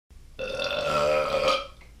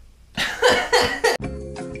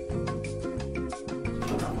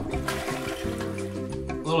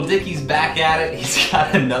Dicky's back at it. He's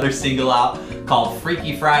got another single out called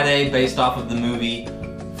Freaky Friday, based off of the movie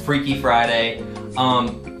Freaky Friday.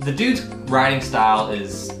 The dude's writing style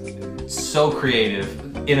is so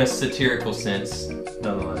creative in a satirical sense,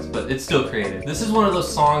 nonetheless, but it's still creative. This is one of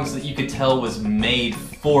those songs that you could tell was made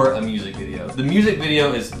for a music video. The music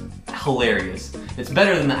video is hilarious. It's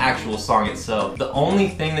better than the actual song itself. The only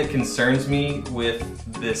thing that concerns me with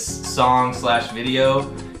this song slash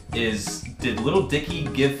video is, did Lil Dicky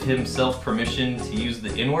give himself permission to use the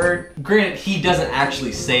N-word? Granted, he doesn't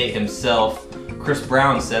actually say it himself. Chris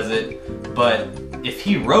Brown says it, but if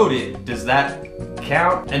he wrote it, does that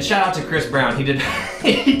count? And shout out to Chris Brown. He did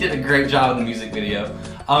he did a great job in the music video.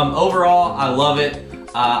 Overall, I love it.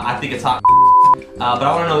 I think it's hot. But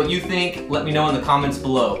I want to know what you think. Let me know in the comments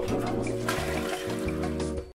below.